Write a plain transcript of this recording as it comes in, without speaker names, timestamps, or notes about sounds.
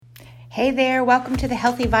Hey there, welcome to the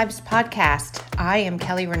Healthy Vibes Podcast. I am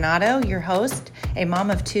Kelly Renato, your host, a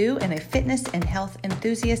mom of two, and a fitness and health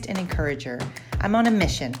enthusiast and encourager. I'm on a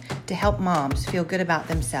mission to help moms feel good about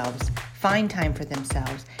themselves, find time for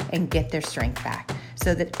themselves, and get their strength back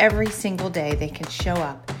so that every single day they can show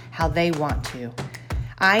up how they want to.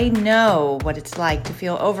 I know what it's like to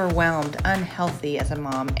feel overwhelmed, unhealthy as a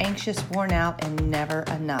mom, anxious, worn out, and never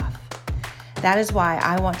enough. That is why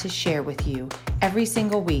I want to share with you every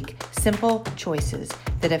single week simple choices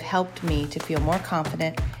that have helped me to feel more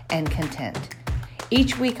confident and content.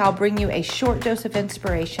 Each week I'll bring you a short dose of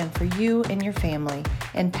inspiration for you and your family,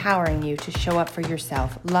 empowering you to show up for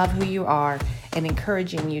yourself, love who you are, and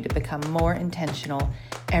encouraging you to become more intentional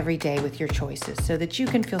every day with your choices so that you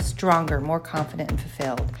can feel stronger, more confident, and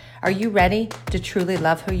fulfilled. Are you ready to truly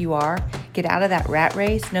love who you are? Get out of that rat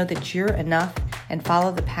race, know that you're enough, and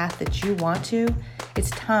follow the path that you want to? It's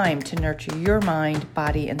time to nurture your mind,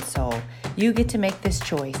 body, and soul. You get to make this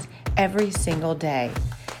choice every single day,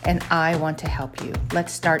 and I want to help you.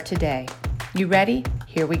 Let's start today. You ready?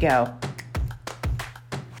 Here we go.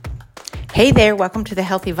 Hey there, welcome to the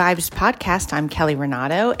Healthy Vibes Podcast. I'm Kelly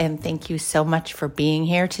Renato, and thank you so much for being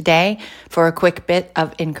here today for a quick bit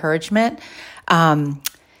of encouragement.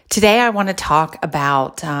 Today I want to talk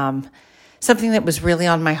about something that was really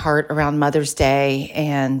on my heart around Mother's Day,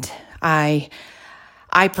 and I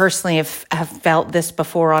personally have felt this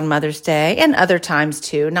before on Mother's Day and other times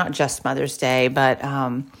too, not just Mother's Day, but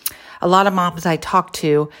a lot of moms I talk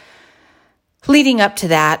to leading up to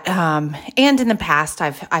that, and in the past,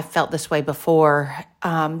 I've felt this way before,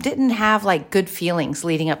 didn't have like good feelings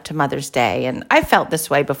leading up to Mother's Day, and I felt this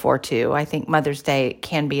way before too. I think Mother's Day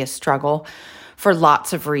can be a struggle for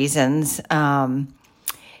lots of reasons.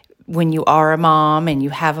 When you are a mom and you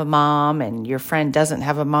have a mom and your friend doesn't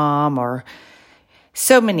have a mom, or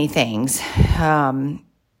so many things,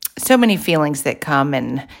 so many feelings that come.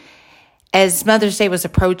 And as Mother's Day was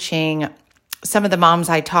approaching, some of the moms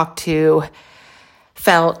I talked to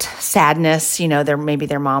felt sadness. You know, maybe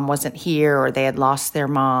their mom wasn't here or they had lost their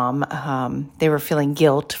mom. They were feeling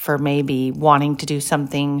guilt for maybe wanting to do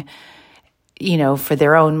something, for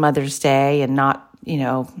their own Mother's Day and not,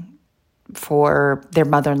 for their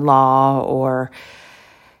mother-in-law, or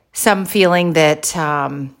some feeling that,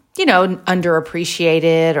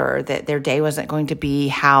 underappreciated, or that their day wasn't going to be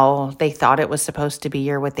how they thought it was supposed to be,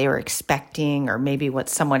 or what they were expecting, or maybe what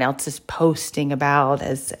someone else is posting about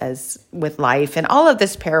as with life. And all of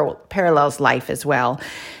this parallels life as well,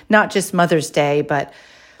 not just Mother's Day, but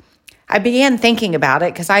I began thinking about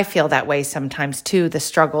it because I feel that way sometimes too, the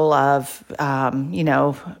struggle of,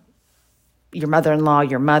 your mother-in-law,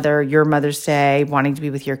 your Mother's Day, wanting to be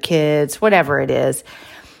with your kids, whatever it is.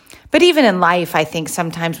 But even in life, I think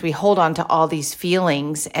sometimes we hold on to all these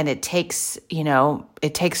feelings, and it takes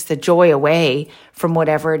the joy away from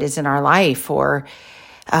whatever it is in our life, or,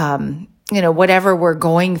 whatever we're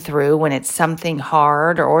going through when it's something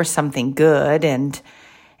hard or something good, and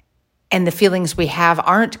the feelings we have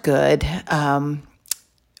aren't good,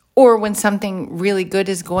 or when something really good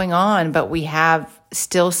is going on, but we have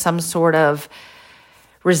still some sort of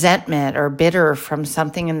resentment or bitter from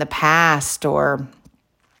something in the past, or,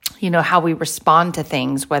 how we respond to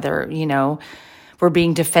things, whether, we're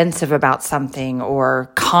being defensive about something or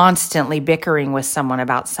constantly bickering with someone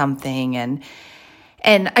about something. And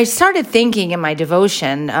I started thinking in my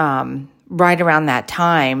devotion, right around that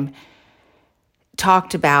time,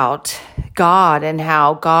 talked about God and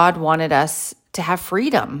how God wanted us to have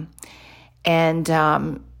freedom. And,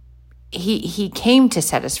 He came to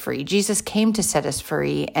set us free. Jesus came to set us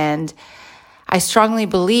free. And I strongly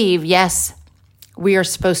believe, yes, we are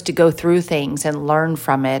supposed to go through things and learn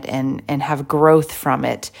from it and have growth from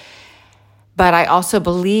it. But I also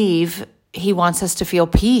believe He wants us to feel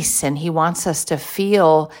peace, and He wants us to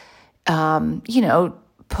feel,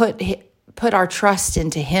 put our trust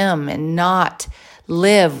into Him and not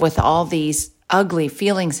live with all these ugly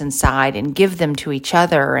feelings inside and give them to each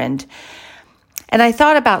other. And I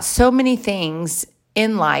thought about so many things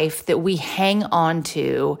in life that we hang on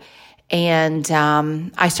to. And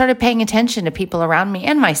I started paying attention to people around me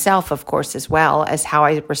and myself, of course, as well, as how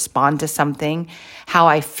I respond to something, how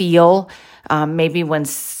I feel. Maybe when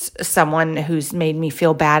someone who's made me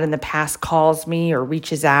feel bad in the past calls me or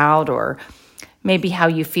reaches out, or maybe how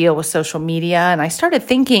you feel with social media. And I started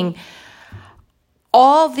thinking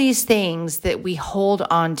all these things that we hold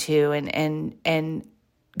on to, and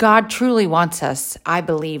God truly wants us, I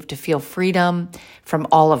believe, to feel freedom from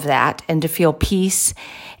all of that and to feel peace.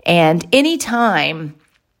 And anytime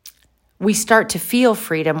we start to feel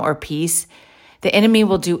freedom or peace, the enemy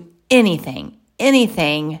will do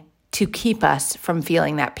anything to keep us from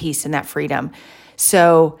feeling that peace and that freedom.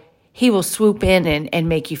 So he will swoop in and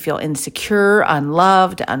make you feel insecure,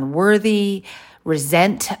 unloved, unworthy,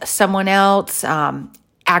 resent someone else,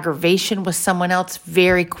 aggravation with someone else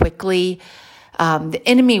very quickly. The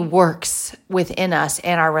enemy works within us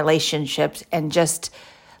and our relationships and just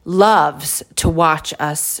loves to watch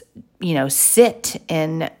us, sit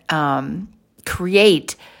and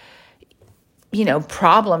create,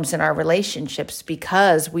 problems in our relationships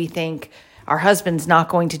because we think our husband's not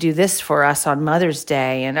going to do this for us on Mother's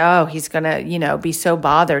Day. And, he's going to, be so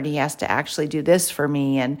bothered. He has to actually do this for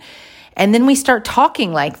me. And then we start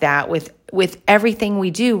talking like that with everything we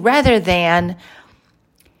do rather than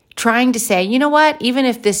trying to say, you know what, even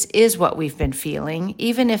if this is what we've been feeling,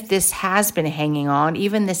 even if this has been hanging on,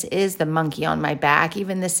 even this is the monkey on my back,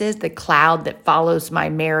 even this is the cloud that follows my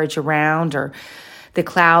marriage around or the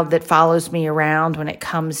cloud that follows me around when it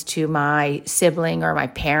comes to my sibling or my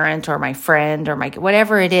parent or my friend or my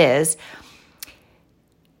whatever it is,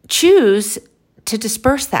 choose to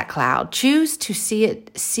disperse that cloud. Choose to see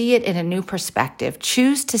it in a new perspective.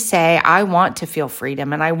 Choose to say, I want to feel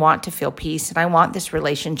freedom and I want to feel peace and I want this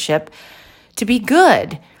relationship to be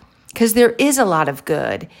good because there is a lot of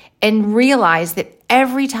good. And realize that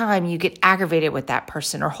every time you get aggravated with that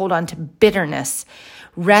person or hold on to bitterness,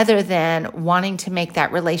 rather than wanting to make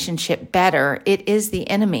that relationship better, it is the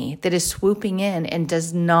enemy that is swooping in and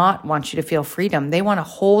does not want you to feel freedom. They want to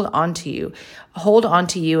hold on to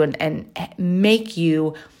you and make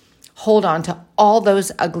you hold on to all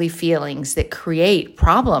those ugly feelings that create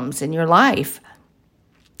problems in your life.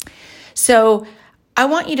 So I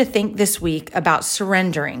want you to think this week about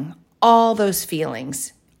surrendering all those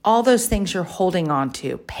feelings, all those things you're holding on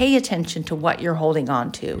to. Pay attention to what you're holding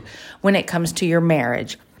on to when it comes to your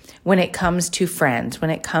marriage, when it comes to friends, when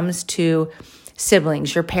it comes to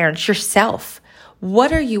siblings, your parents, yourself.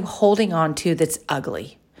 What are you holding on to that's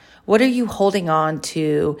ugly? What are you holding on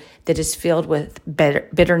to that is filled with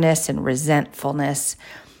bitterness and resentfulness?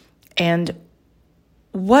 And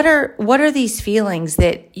what are these feelings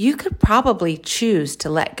that you could probably choose to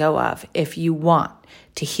let go of if you want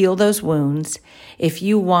to heal those wounds, if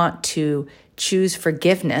you want to choose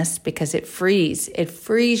forgiveness, because it frees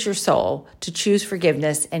your soul to choose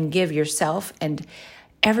forgiveness and give yourself and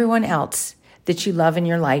everyone else that you love in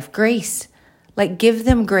your life grace. Like, give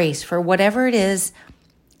them grace for whatever it is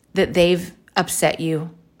that they've upset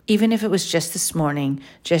you, even if it was just this morning,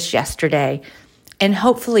 just yesterday. And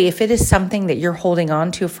hopefully, if it is something that you're holding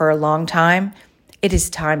on to for a long time, it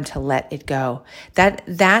is time to let it go.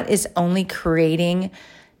 That is only creating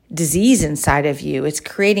disease inside of you. It's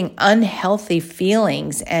creating unhealthy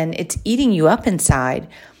feelings and it's eating you up inside.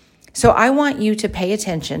 So I want you to pay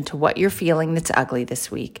attention to what you're feeling that's ugly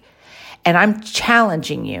this week. And I'm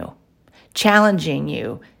challenging you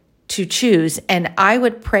to choose. And I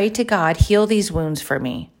would pray to God, heal these wounds for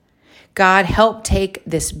me. God, help take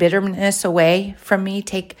this bitterness away from me.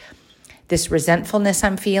 Take this resentfulness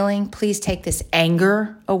I'm feeling. Please take this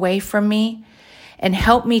anger away from me and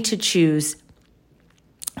help me to choose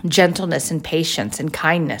gentleness and patience and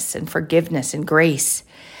kindness and forgiveness and grace.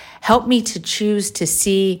 Help me to choose to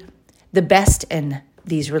see the best in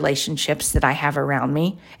these relationships that I have around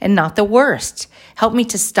me and not the worst. Help me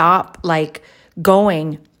to stop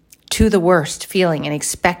going to the worst feeling and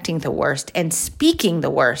expecting the worst and speaking the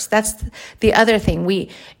worst. That's the other thing.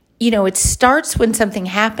 It starts when something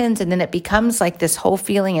happens and then it becomes like this whole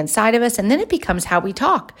feeling inside of us. And then it becomes how we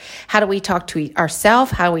talk. How do we talk to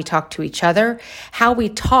ourselves? How do we talk to each other? How we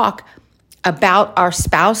talk about our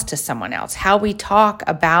spouse to someone else? How we talk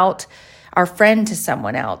about our friend to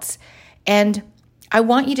someone else? And I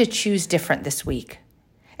want you to choose different this week.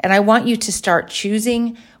 And I want you to start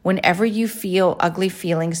choosing whenever you feel ugly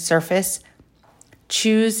feelings surface.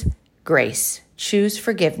 Choose grace, choose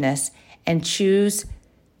forgiveness, and choose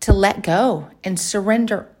to let go and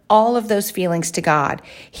surrender all of those feelings to God.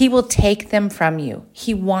 He will take them from you.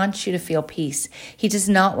 He wants you to feel peace. He does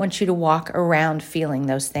not want you to walk around feeling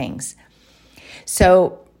those things.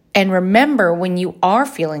 So, and remember, when you are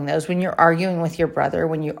feeling those, when you're arguing with your brother,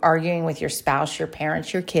 when you're arguing with your spouse, your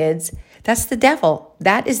parents, your kids, that's the devil.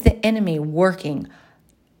 That is the enemy working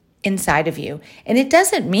inside of you. And it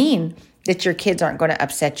doesn't mean that your kids aren't going to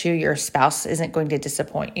upset you, your spouse isn't going to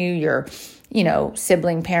disappoint you, your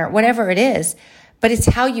sibling, parent, whatever it is, but it's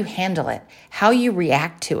how you handle it, how you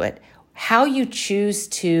react to it, how you choose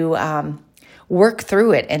to work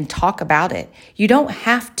through it and talk about it. You don't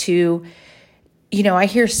have to, I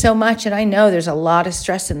hear so much and I know there's a lot of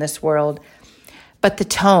stress in this world, but the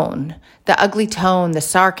tone, the ugly tone, the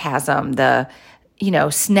sarcasm, the,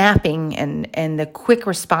 snapping and the quick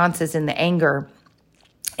responses and the anger,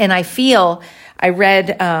 And I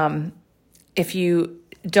read, if you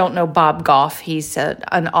don't know Bob Goff, he's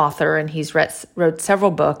an author and he's wrote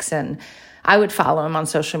several books, and I would follow him on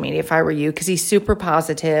social media if I were you, because he's super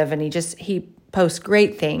positive and he posts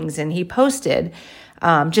great things. And he posted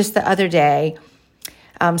just the other day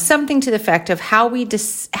something to the effect of how we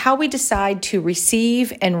decide to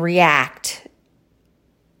receive and react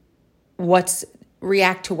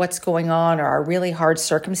to what's going on, or our really hard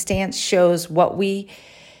circumstance shows what we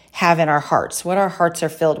have in our hearts, what our hearts are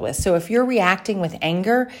filled with. So if you're reacting with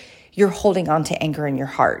anger, you're holding on to anger in your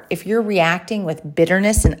heart. If you're reacting with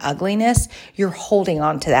bitterness and ugliness, you're holding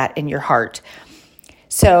on to that in your heart.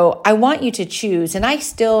 So I want you to choose, and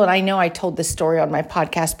I know I told this story on my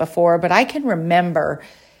podcast before, but I can remember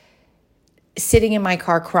sitting in my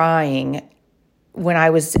car crying when I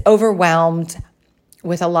was overwhelmed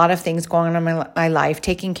with a lot of things going on in my life,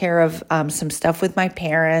 taking care of some stuff with my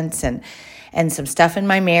parents and some stuff in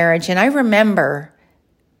my marriage. And I remember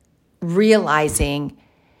realizing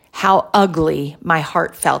how ugly my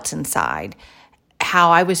heart felt inside, how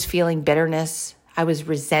I was feeling bitterness. I was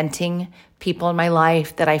resenting people in my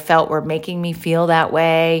life that I felt were making me feel that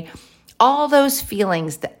way. All those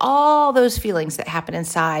feelings that happen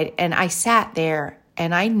inside. And I sat there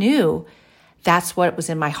and I knew that's what was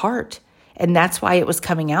in my heart. And that's why it was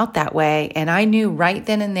coming out that way. And I knew right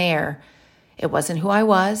then and there, it wasn't who I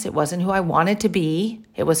was. It wasn't who I wanted to be.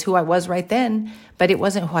 It was who I was right then, but it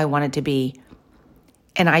wasn't who I wanted to be.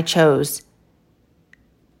 And I chose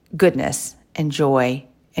goodness and joy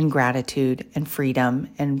and gratitude and freedom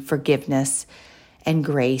and forgiveness and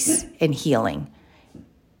grace and healing.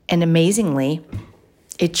 And amazingly,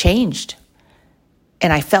 it changed.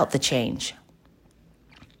 And I felt the change.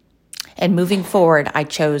 And moving forward, I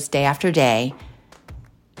chose day after day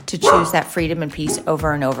to choose that freedom and peace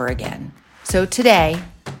over and over again. So today,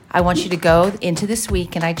 I want you to go into this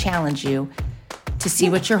week, and I challenge you to see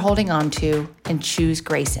what you're holding on to and choose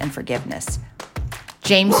grace and forgiveness.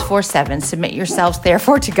 James 4:7, submit yourselves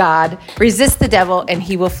therefore to God, resist the devil, and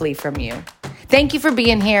he will flee from you. Thank you for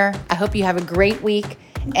being here. I hope you have a great week,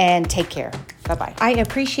 and take care. Bye-bye. I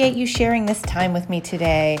appreciate you sharing this time with me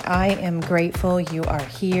today. I am grateful you are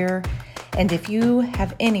here. And if you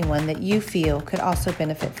have anyone that you feel could also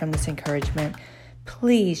benefit from this encouragement,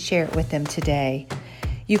 please share it with them today.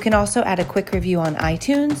 You can also add a quick review on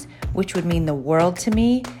iTunes, which would mean the world to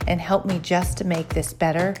me and help me just to make this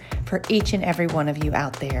better for each and every one of you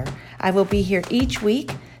out there. I will be here each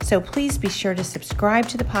week, so please be sure to subscribe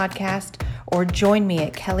to the podcast or join me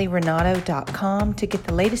at kellyrenato.com to get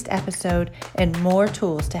the latest episode and more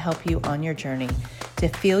tools to help you on your journey to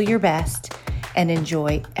feel your best and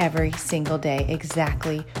enjoy every single day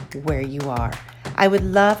exactly where you are. I would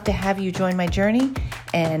love to have you join my journey,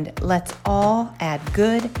 and let's all add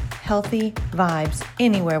good, healthy vibes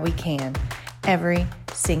anywhere we can, every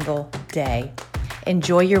single day.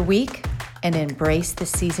 Enjoy your week and embrace the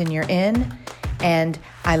season you're in, and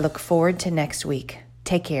I look forward to next week.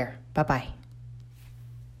 Take care. Bye-bye.